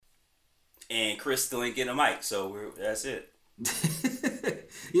And Chris still ain't getting a mic, so that's it.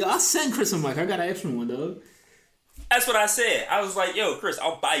 Yo, I'll send Chris a mic. I got an extra one, dog. That's what I said. I was like, yo, Chris,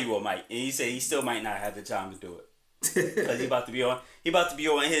 I'll buy you a mic. And he said he still might not have the time to do it. Because he about to be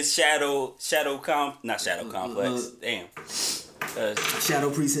on his not Shadow Complex. Damn. Shadow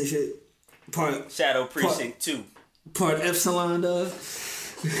Precinct shit. Shadow Precinct 2. Part Epsilon, dog.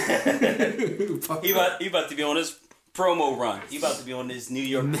 he about to be on his promo run. He about to be on this New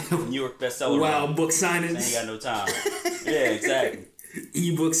York bestseller Wow, run. book signings. And he got no time. Yeah, exactly.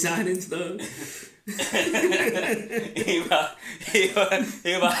 E-book signings, dog.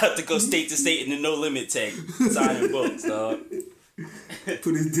 he about to go state to state in the No Limit tank, signing books, dog.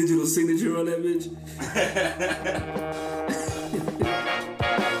 Put his digital signature on that bitch.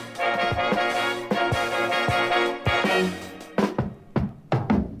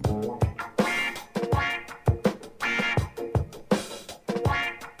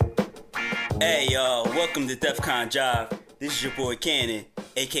 Hey, y'all, welcome to DefCon Jive. This is your boy Cannon,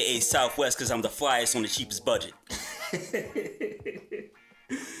 a.k.a. Southwest, because I'm the flyest on the cheapest budget.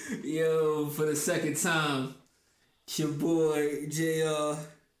 Yo, for the second time, it's your boy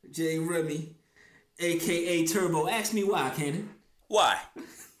J Remy, a.k.a. Turbo. Ask me why, Cannon. Why?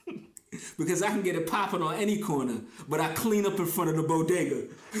 Because I can get it popping on any corner, but I clean up in front of the bodega.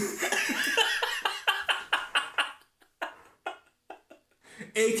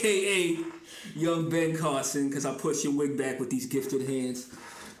 A.k.a. Young Ben Carson, because I push your wig back with these gifted hands.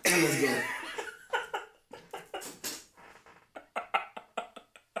 And let's go.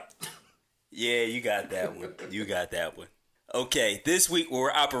 Yeah, you got that one. Okay, this week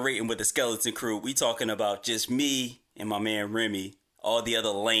we're operating with the skeleton crew. We talking about just me and my man Remy. All the other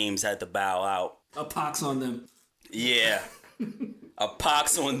lames had to bow out. A pox on them. Yeah. A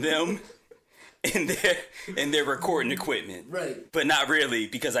pox on them and their recording equipment. Right. But not really,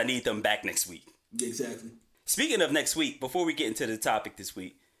 because I need them back next week. Exactly. Speaking of next week, before we get into the topic this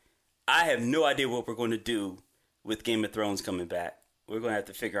week, I have no idea what we're going to do with Game of Thrones coming back. We're going to have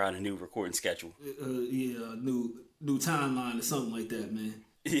to figure out a new recording schedule. New timeline or something like that, man.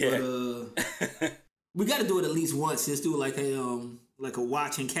 Yeah. But, we got to do it at least once. Just do like a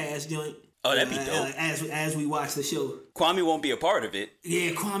watch and cast joint. Oh, that'd be dope. As we watch the show. Kwame won't be a part of it.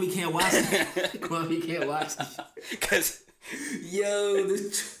 Yeah, Kwame can't watch it. Kwame can't watch it. Because,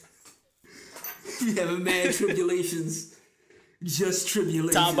 we having mad tribulations. Just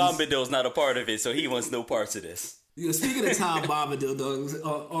tribulations. Tom Bombadil's not a part of it, so he wants no parts of this. Speaking of Tom Bombadil, dogs,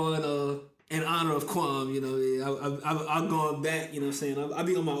 in honor of Kwame, I've gone back, you know what I'm saying? I'll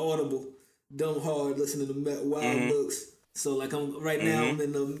be on my Audible, dumb hard, listening to wild books. So like I'm reaching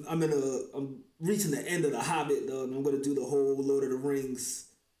the end of the Hobbit, though, and I'm gonna do the whole Lord of the Rings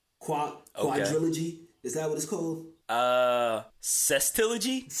quadrilogy. Is that what it's called?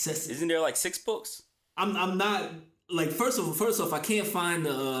 Sestilogy? Isn't there like 6 books? I'm not like first off I can't find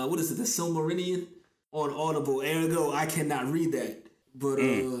the the Silmarillion on Audible. Ergo, I cannot read that. But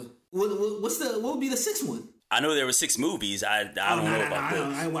what would be the 6th one? I know there were 6 movies. I don't know about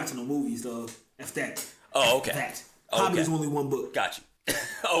books. I ain't watching no movies, dog. F that. Oh, okay. That. Hobbit is only one book. Got you.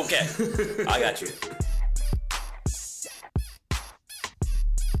 Okay. I got you.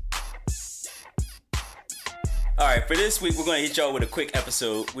 All right, for this week, we're going to hit y'all with a quick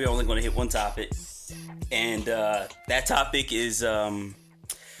episode. We're only going to hit one topic. And that topic is, how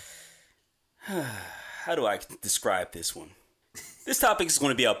do I describe this one? This topic is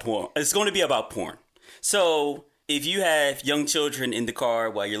going to be about porn. It's going to be about porn. So if you have young children in the car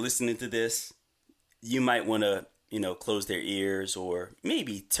while you're listening to this, you might want to, close their ears or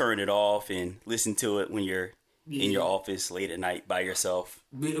maybe turn it off and listen to it when you're in your office late at night by yourself.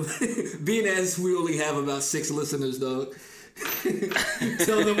 Being as we only have about 6 listeners, dog.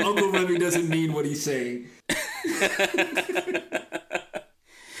 Tell them Uncle Remy doesn't mean what he's saying.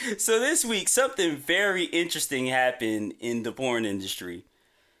 So this week, something very interesting happened in the porn industry.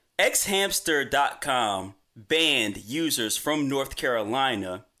 Xhamster.com banned users from North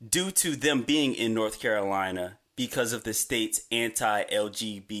Carolina due to them being in North Carolina because of the state's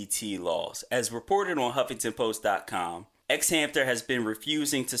anti-LGBT laws. As reported on HuffingtonPost.com, Xhamster has been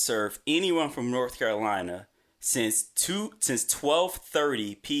refusing to serve anyone from North Carolina since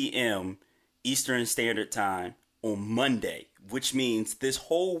 12:30 p.m. Eastern Standard Time on Monday, which means this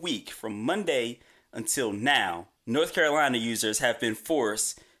whole week from Monday until now, North Carolina users have been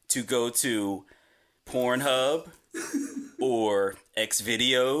forced to go to Pornhub or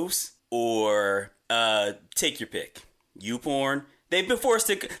Xvideos or take your pick. YouPorn. They've been forced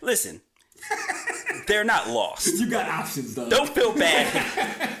to listen. They're not lost. You got options, though. Don't feel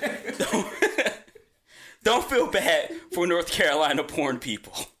bad. Don't feel bad for North Carolina porn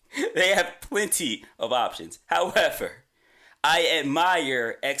people. They have plenty of options. However, I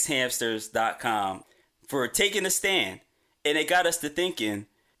admire xhamsters.com for taking a stand, and it got us to thinking,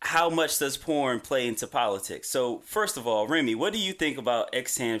 how much does porn play into politics? So, first of all, Remy, what do you think about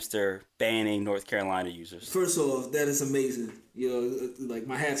xhamster banning North Carolina users? First off, that is amazing. You know, like,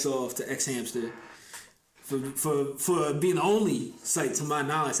 my hat's off to xhamster for being the only site, to my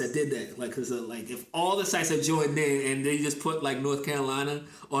knowledge, that did that. Like, cause like, if all the sites that joined in and they just put like North Carolina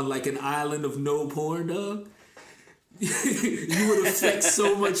on like an island of no porn, dog, you would affect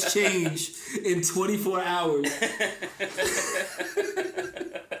so much change in 24 hours.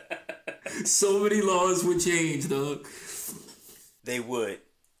 So many laws would change, dog. They would,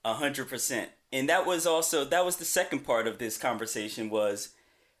 100%. And that was the second part of this conversation was,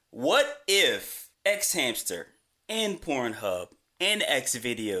 what if xhamster and Pornhub and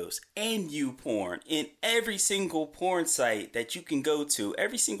Xvideos and YouPorn and every single porn site that you can go to,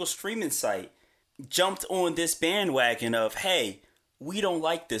 every single streaming site, jumped on this bandwagon of, hey, we don't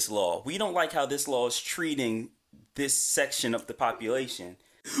like this law. We don't like how this law is treating this section of the population.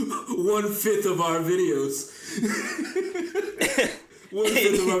 1/5 of our videos.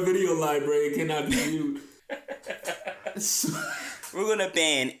 1/5 of our video library cannot be viewed. We're going to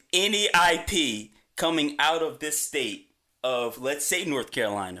ban any IP coming out of this state of, let's say, North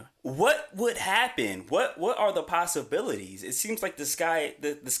Carolina. What would happen? What are the possibilities? It seems like the sky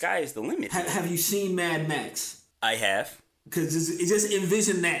is the limit. Have you seen Mad Max? I have. Because just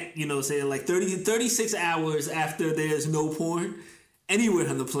envision that, you know what I'm saying? Like 36 hours after there's no porn anywhere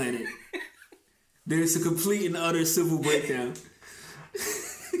on the planet, there's a complete and utter civil breakdown.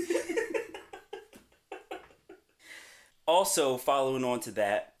 Also, following on to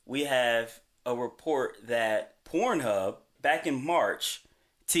that, we have a report that Pornhub, back in March,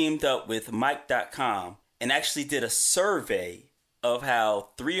 teamed up with Mike.com and actually did a survey of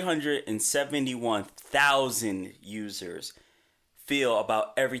how 371,000 users feel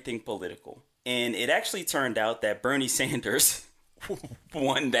about everything political. And it actually turned out that Bernie Sanders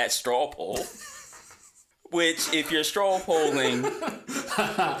won that straw poll. Which, if you're straw polling...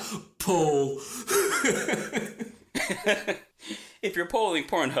 Poll. If you're polling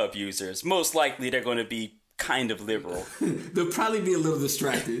Pornhub users, most likely they're going to be kind of liberal. They'll probably be a little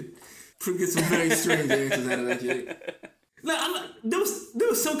distracted. Get some very strange answers out of that joke. No, there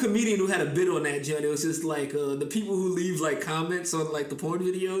was some comedian who had a bit on that joke. It was just like the people who leave like comments on like the porn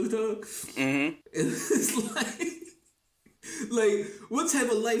videos, though. Mm-hmm. It's like, what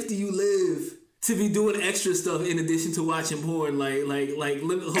type of life do you live to be doing extra stuff in addition to watching porn? Hold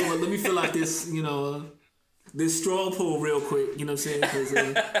on, let me fill out this, this straw poll real quick. You know what I'm saying? Because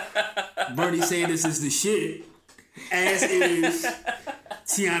Bernie Sanders is the shit, as is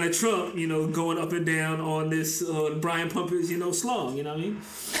Tiana Trump, going up and down on this Brian Pumper's, slong, you know what I mean?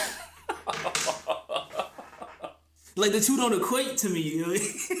 Like, the two don't equate to me, you know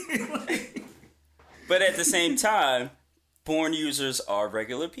what I mean? But at the same time, porn users are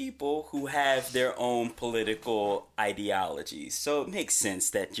regular people who have their own political ideologies. So it makes sense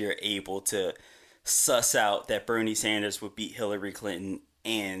that you're able to suss out that Bernie Sanders would beat Hillary Clinton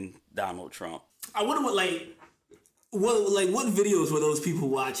and Donald Trump. I wonder what videos were those people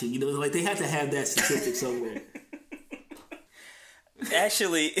watching? Like, they had to have that statistic somewhere.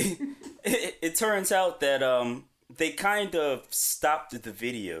 Actually, it turns out that they kind of stopped the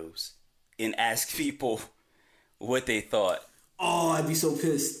videos and asked people what they thought. Oh, I'd be so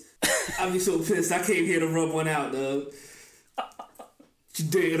pissed. I came here to rub one out, dog. You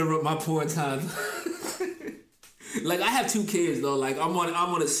dare interrupt my porn time. Like, I have 2 kids, though. Like, I'm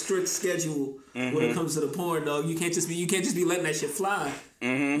on a strict schedule when it comes to the porn, dog. You can't just be letting that shit fly. Mm-hmm.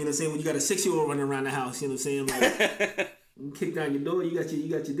 You know what I'm saying? When you got a 6-year-old running around the house, you know what I'm saying? Like, you kick down your door, you got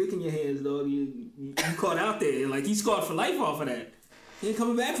your dick in your hands, dog. You caught out there. Like, he's scarred for life off of that. He ain't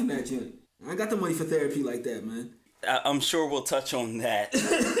coming back from that joint. I got the money for therapy like that, man. I'm sure we'll touch on that.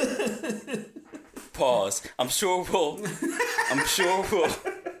 Pause. I'm sure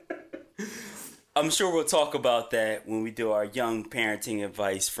we'll talk about that when we do our young parenting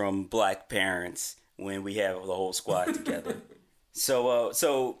advice from Black parents when we have the whole squad together.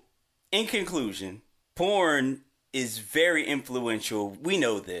 So in conclusion, porn is very influential. We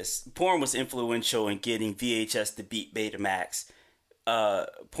know this. Porn was influential in getting VHS to beat Betamax.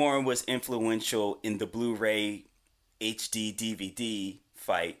 Porn was influential in the Blu-ray HD DVD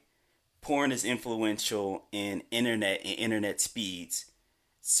fight. Porn is influential in internet and internet speeds.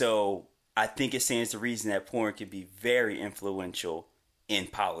 So I think it stands to reason that porn can be very influential in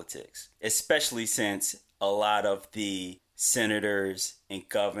politics, especially since a lot of the senators and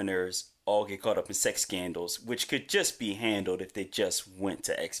governors all get caught up in sex scandals, which could just be handled if they just went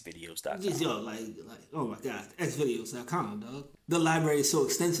to xvideos.com. Just, oh my God, xvideos.com, dog. The library is so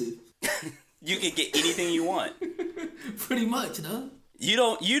extensive. You can get anything you want. Pretty much, dog. You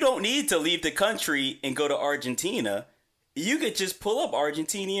don't need to leave the country and go to Argentina. You could just pull up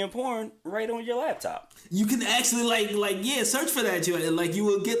Argentinian porn right on your laptop. You can actually search for that, and like you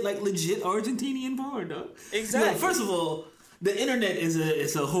will get like legit Argentinian porn, dog. Exactly. First of all, the internet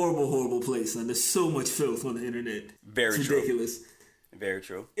is a horrible place, and there's so much filth on the internet. It's ridiculous. Very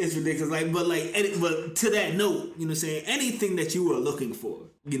true. It's ridiculous. But to that note, you know what I'm saying, anything that you are looking for,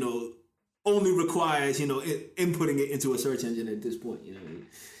 you know, only requires, you know, inputting it into a search engine at this point, you know what I mean?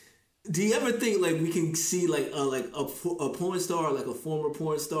 Do you ever think like we can see like a porn star, like a former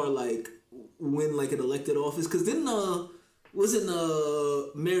porn star, like win like an elected office? Because then wasn't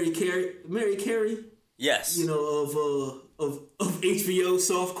Mary Carey? Yes. You know, of HBO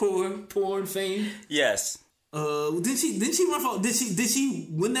softcore porn fame. Yes. Did she run for? Did she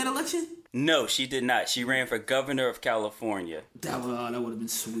win that election? No, she did not. She ran for governor of California. That would have been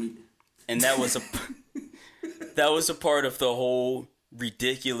sweet. And that was a part of the whole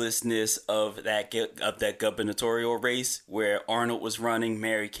ridiculousness of that gubernatorial race where Arnold was running,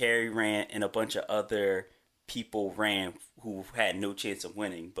 Mary Carey ran, and a bunch of other people ran who had no chance of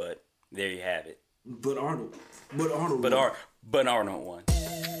winning. But there you have it. But Arnold won.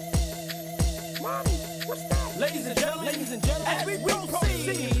 Ladies and gentlemen, as we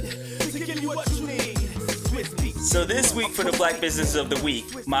proceed to give you what you need. So this week for the Black Business of the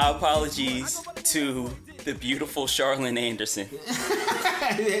Week, my apologies to the beautiful Charlene Anderson.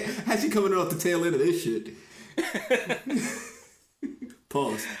 How's she coming off the tail end of this shit?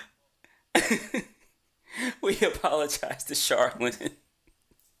 Pause. We apologize to Charlene.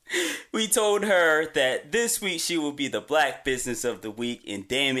 We told her that this week she will be the Black Business of the Week, and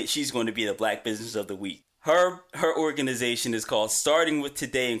damn it, she's going to be the Black Business of the Week. Her organization is called Starting With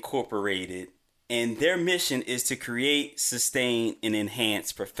Today Incorporated, and their mission is to create, sustain, and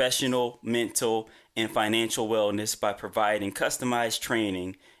enhance professional, mental, and financial wellness by providing customized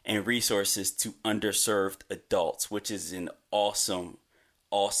training and resources to underserved adults, which is an awesome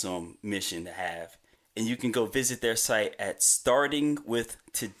mission to have. And you can go visit their site at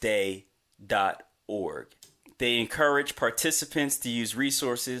startingwithtoday.org. They encourage participants to use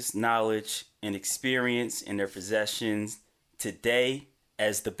resources, knowledge, and experience in their possessions today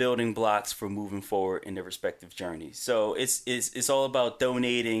as the building blocks for moving forward in their respective journeys. So it's all about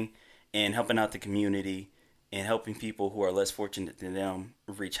donating and helping out the community and helping people who are less fortunate than them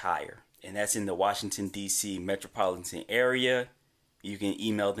reach higher. And that's in the Washington, D.C. metropolitan area. You can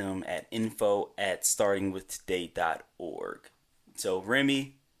email them at info@startingwithtoday.org. So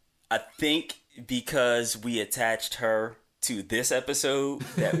Remy, I think because we attached her to this episode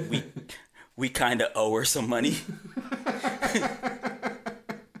that we kind of owe her some money.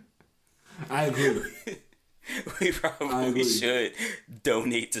 I agree. We probably should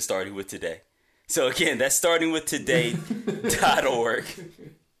donate to Starting With Today. So again, that's startingwithtoday.org.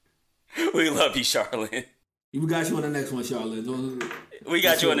 We love you, Charlene. We got you on the next one, Charlene. We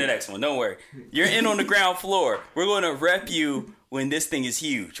got you on the next one. Don't worry. You're in on the ground floor. We're going to rep you when this thing is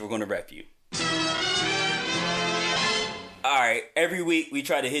huge. We're going to rep you. All right. Every week we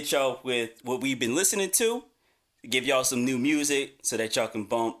try to hit y'all with what we've been listening to, give y'all some new music so that y'all can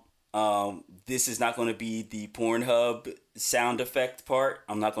bump. This is not going to be the Pornhub sound effect part.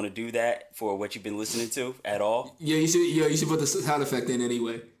 I'm not going to do that for what you've been listening to at all. Yeah, you should put the sound effect in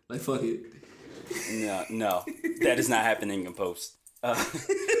anyway. Like, fuck it. No, that is not happening in post.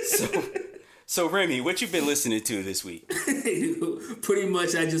 So Remy, what you been listening to this week? Pretty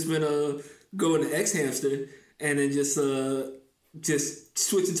much, I just been going to X Hamster and then just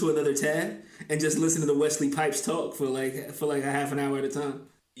switching to another tab and just listening to Wesley Pipes talk for like a half an hour at a time.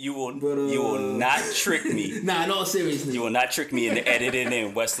 You will not trick me. Nah, in all seriousness, you will not trick me into editing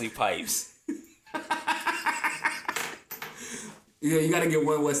in Wesley Pipes. Yeah, you gotta get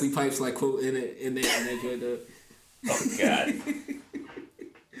one Wesley Pipes like quote in that joint. Oh God.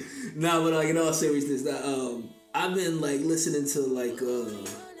 Nah, but in all seriousness, I've been like listening to like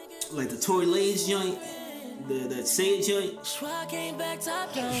the Tory Lanez joint, that Say It joint.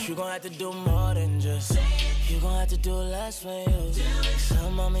 You gon' have to do more than just. You gon' have to do less for you.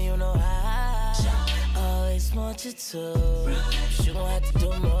 So mama, you know I always want you to. You gon' have to do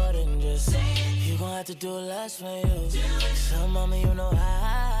more than just. You gon' have to do less for you. So mama, you know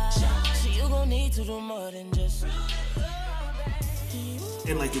so you gon' need to do more than just.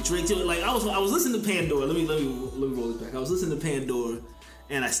 And like the Drake joint, like I was listening to Pandora. Let me roll this back. I was listening to Pandora,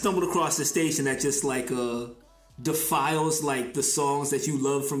 and I stumbled across the station that just like defiles like the songs that you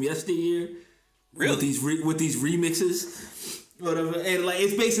love from yesteryear. Really? With these remixes, whatever. And like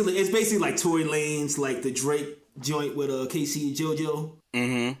it's basically like Tory Lanez, like the Drake joint with KC and JoJo.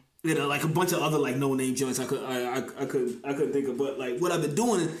 Mm-hmm. You know, like a bunch of other like no name joints I couldn't think of. But like what I've been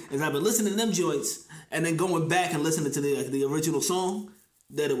doing is I've been listening to them joints and then going back and listening to the original song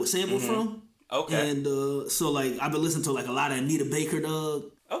that it was sampled from. Okay. And so like I've been listening to like a lot of Anita Baker, dog.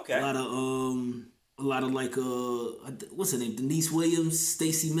 Okay. A lot of like what's her name? Denise Williams,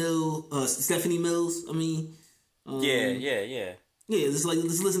 Stephanie Mills. I mean, yeah. Just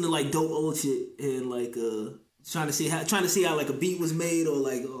listen to like dope old shit and like trying to see how like a beat was made or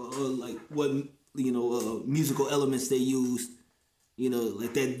like what musical elements they used. You know,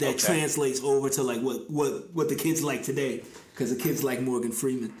 like that translates over to like what the kids like today because the kids like Morgan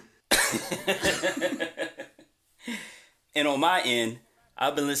Freeman. And on my end,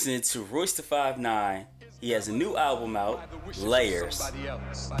 I've been listening to Royce the 5'9". He has a new album out, Layers.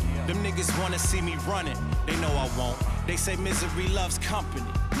 Them niggas wanna see me running, they know I won't. They say misery loves company,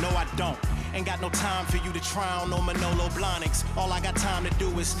 no I don't. Ain't got no time for you to try on no Manolo Blahniks. All I got time to do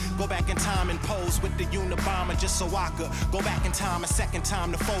is go back in time and pose with the Unabomber just so I could go back in time a second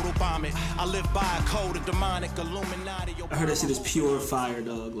time to photobomb it. I live by a code of demonic Illuminati. I heard that shit is pure fire,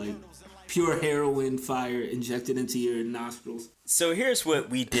 dog. Like pure heroin fire injected into your nostrils. So here's what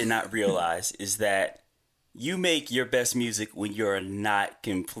we did not realize is that you make your best music when you're not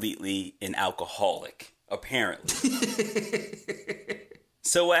completely an alcoholic, apparently.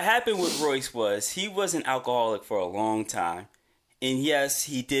 So what happened with Royce was he was an alcoholic for a long time. And yes,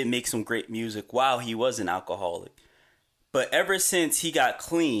 he did make some great music while he was an alcoholic. But ever since he got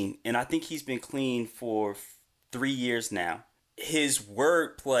clean, and I think he's been clean for 3 years now, his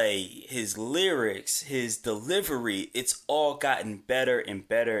wordplay, his lyrics, his delivery, it's all gotten better and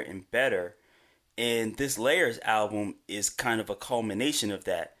better and better. And this Layers album is kind of a culmination of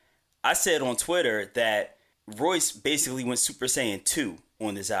that. I said on Twitter that Royce basically went Super Saiyan 2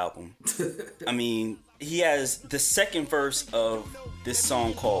 on this album. I mean, he has the second verse of this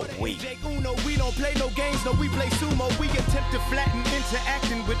song called Wait. We don't play no games, no, we play sumo. We attempt to flatten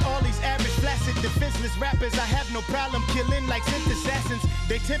interacting with all these average, flaccid, defenseless rappers. I have no problem killing like synth assassins.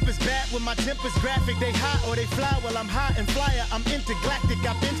 They temper's bad when my temper's graphic. They hot or they fly while I'm hot and flyer. I'm intergalactic,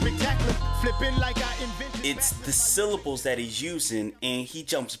 I've been spectacular. Flipping like I invented. It's the syllables that he's using, and he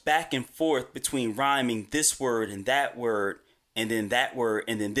jumps back and forth between rhyming this word and that word, and then that word,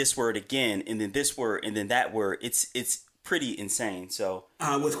 and then this word again, and then this word, and then that word. It's pretty insane. So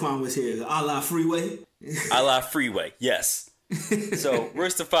what's Quan was here? A la Freeway? A la Freeway, yes. So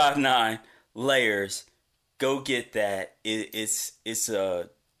Royce the 5'9", Layers, go get that. It's a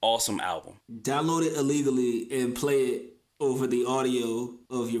awesome album. Download it illegally and play it over the audio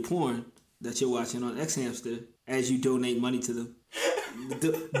of your porn that you're watching on X Hamster as you donate money to them.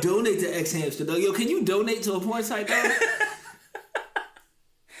 Donate to X Hamster, dog. Yo, can you donate to a porn site, dog?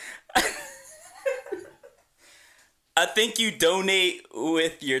 I think you donate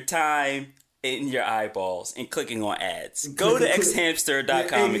with your time and your eyeballs and clicking on ads. Go to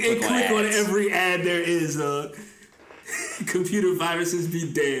xhamster.com and click on ads. On every ad there is. Computer viruses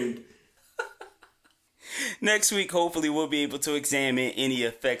be damned. Next week, hopefully, we'll be able to examine any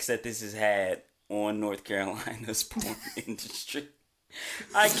effects that this has had on North Carolina's porn industry.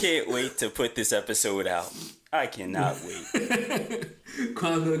 I can't wait to put this episode out. I cannot wait.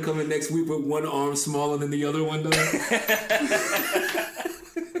 Kwan's gonna come in next week with one arm smaller than the other one, though.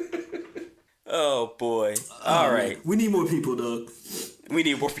 Oh, boy. All right. We need more people, dog. We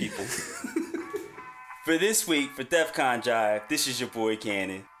need more people. For this week, for DefCon Jive, this is your boy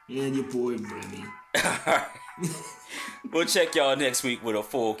Cannon. And your boy Brenny. All right. We'll check y'all next week with a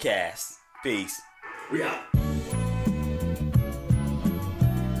full cast. Peace. We out.